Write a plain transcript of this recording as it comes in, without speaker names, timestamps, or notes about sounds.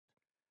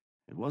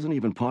It wasn't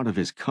even part of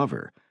his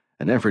cover,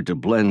 an effort to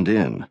blend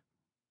in.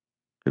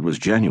 It was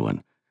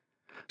genuine,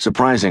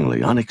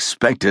 surprisingly,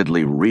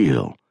 unexpectedly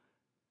real.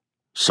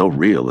 So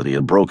real that he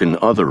had broken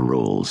other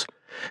rules,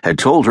 had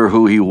told her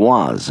who he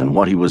was and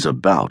what he was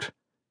about.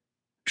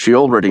 She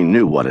already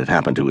knew what had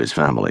happened to his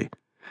family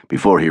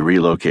before he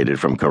relocated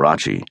from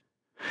Karachi,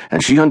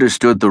 and she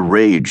understood the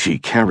rage he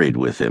carried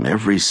with him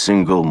every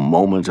single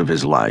moment of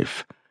his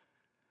life.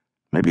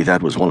 Maybe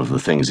that was one of the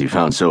things he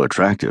found so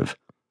attractive.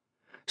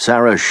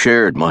 Sarah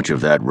shared much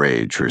of that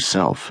rage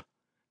herself.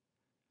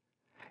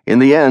 In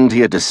the end,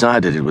 he had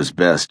decided it was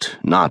best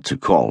not to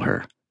call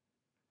her.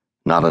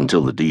 Not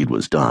until the deed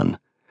was done.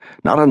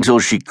 Not until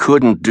she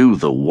couldn't do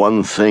the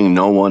one thing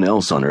no one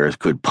else on earth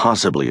could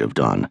possibly have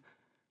done.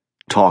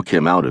 Talk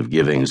him out of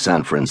giving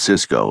San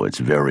Francisco its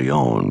very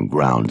own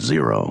ground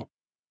zero.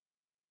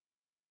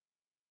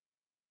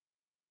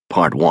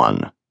 Part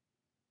 1.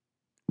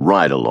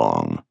 Ride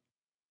Along.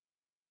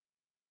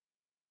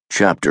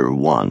 Chapter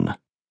 1.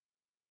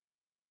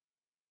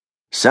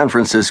 San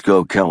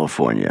Francisco,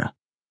 California.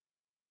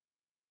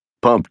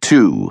 Pump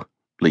 2,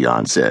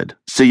 Leon said.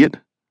 See it?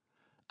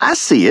 I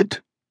see it,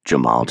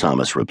 Jamal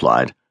Thomas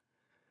replied.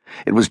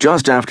 It was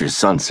just after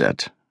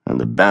sunset, and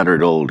the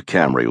battered old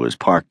Camry was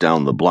parked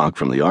down the block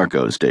from the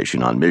Arco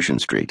station on Mission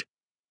Street.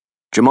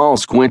 Jamal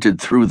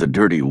squinted through the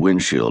dirty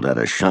windshield at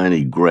a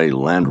shiny gray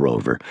Land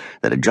Rover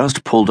that had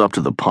just pulled up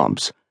to the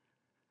pumps.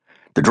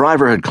 The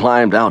driver had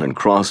climbed out and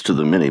crossed to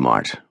the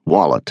mini-mart,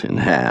 wallet in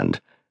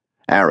hand.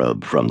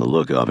 Arab from the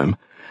look of him,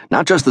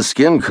 not just the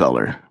skin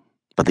color,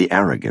 but the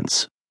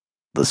arrogance,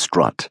 the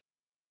strut.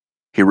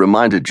 He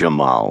reminded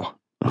Jamal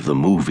of the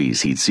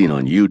movies he'd seen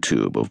on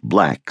YouTube of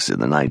blacks in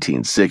the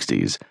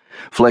 1960s,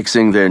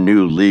 flexing their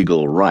new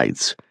legal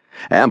rights,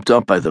 amped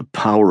up by the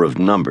power of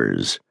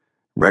numbers,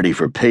 ready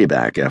for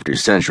payback after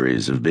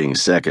centuries of being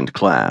second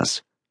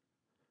class.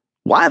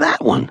 Why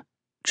that one?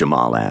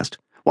 Jamal asked.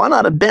 Why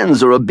not a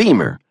Benz or a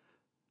Beamer?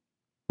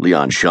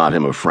 Leon shot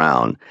him a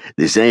frown.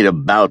 This ain't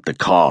about the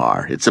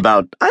car. It's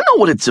about... I know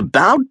what it's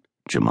about,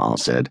 Jamal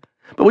said,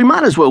 but we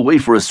might as well wait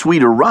for a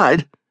sweeter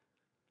ride.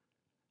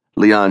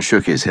 Leon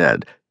shook his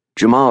head.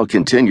 Jamal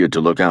continued to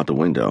look out the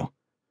window.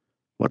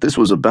 What this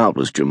was about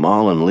was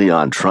Jamal and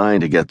Leon trying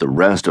to get the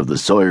rest of the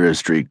Sawyer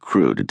Street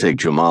crew to take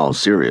Jamal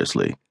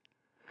seriously.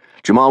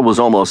 Jamal was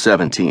almost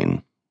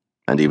 17,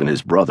 and even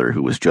his brother,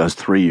 who was just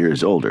 3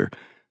 years older,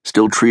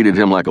 still treated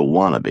him like a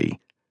wannabe.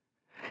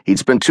 He'd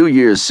spent 2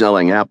 years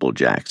selling Apple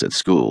Jacks at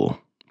school,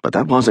 but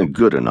that wasn't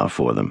good enough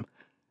for them.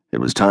 It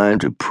was time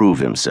to prove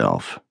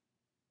himself.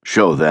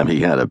 Show them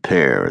he had a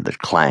pair that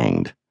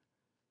clanged.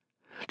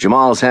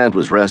 Jamal's hand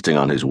was resting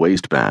on his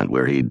waistband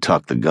where he'd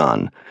tucked the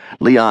gun.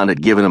 Leon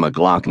had given him a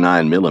Glock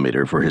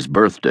 9mm for his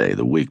birthday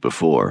the week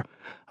before,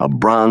 a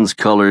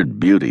bronze-colored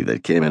beauty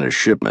that came in a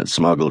shipment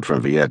smuggled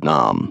from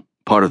Vietnam,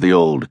 part of the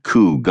old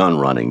coup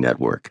gun-running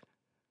network.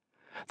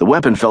 The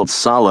weapon felt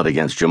solid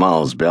against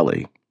Jamal's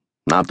belly.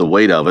 Not the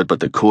weight of it, but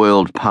the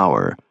coiled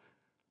power.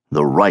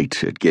 The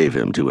right it gave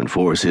him to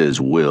enforce his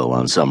will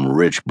on some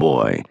rich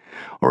boy,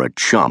 or a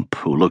chump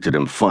who looked at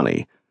him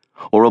funny,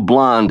 or a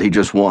blonde he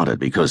just wanted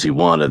because he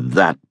wanted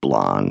that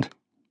blonde.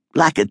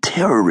 Like a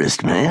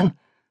terrorist, man,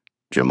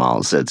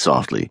 Jamal said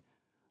softly.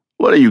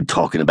 What are you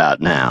talking about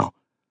now?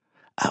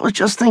 I was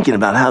just thinking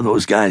about how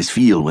those guys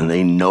feel when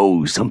they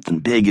know something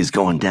big is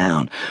going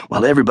down,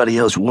 while everybody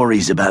else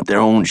worries about their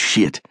own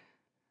shit.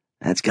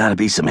 That's gotta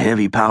be some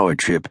heavy power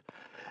trip.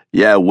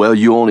 Yeah, well,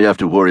 you only have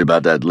to worry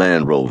about that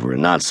Land Rover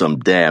and not some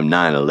damn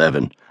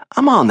 911.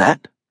 I'm on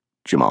that,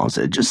 Jamal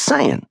said, just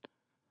saying.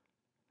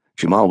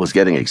 Jamal was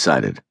getting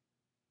excited.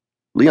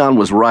 Leon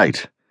was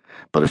right,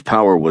 but if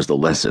power was the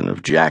lesson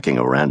of jacking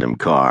a random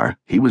car,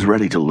 he was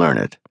ready to learn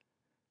it.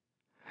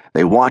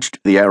 They watched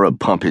the Arab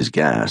pump his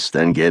gas,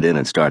 then get in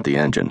and start the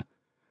engine.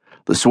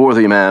 The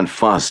swarthy man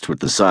fussed with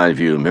the side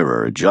view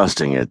mirror,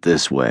 adjusting it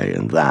this way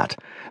and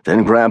that,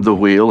 then grabbed the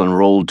wheel and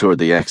rolled toward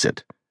the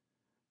exit.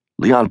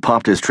 Leon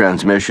popped his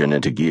transmission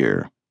into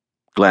gear,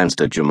 glanced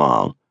at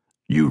Jamal.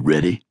 You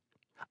ready?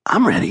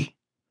 I'm ready.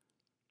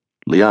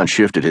 Leon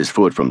shifted his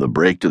foot from the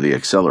brake to the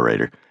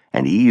accelerator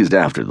and eased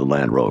after the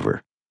Land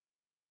Rover.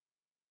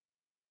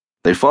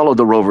 They followed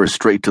the Rover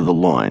straight to the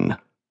Loin,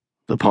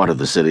 the part of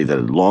the city that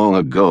had long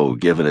ago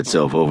given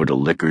itself over to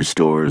liquor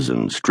stores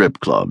and strip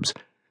clubs,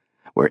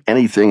 where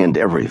anything and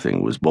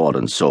everything was bought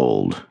and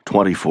sold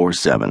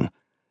 24/7.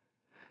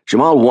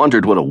 Jamal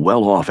wondered what a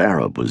well-off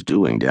Arab was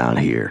doing down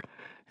here.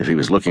 If he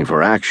was looking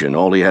for action,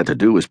 all he had to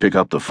do was pick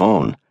up the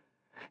phone.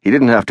 He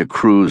didn't have to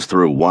cruise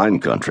through wine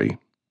country.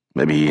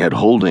 Maybe he had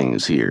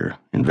holdings here,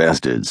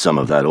 invested some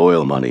of that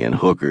oil money in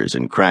hookers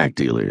and crack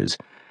dealers.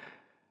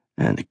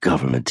 And the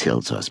government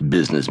tells us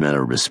businessmen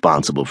are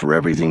responsible for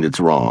everything that's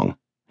wrong,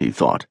 he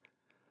thought.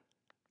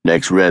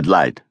 Next red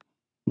light,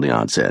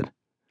 Leon said.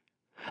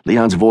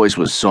 Leon's voice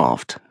was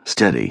soft,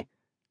 steady.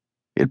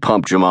 It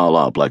pumped Jamal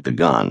up like the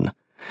gun.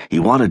 He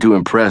wanted to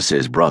impress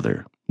his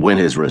brother, win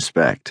his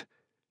respect.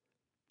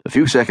 A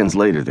few seconds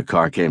later, the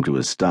car came to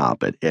a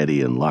stop at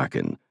Eddy and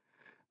Larkin.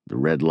 The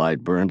red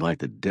light burned like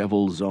the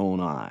devil's own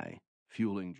eye, fueling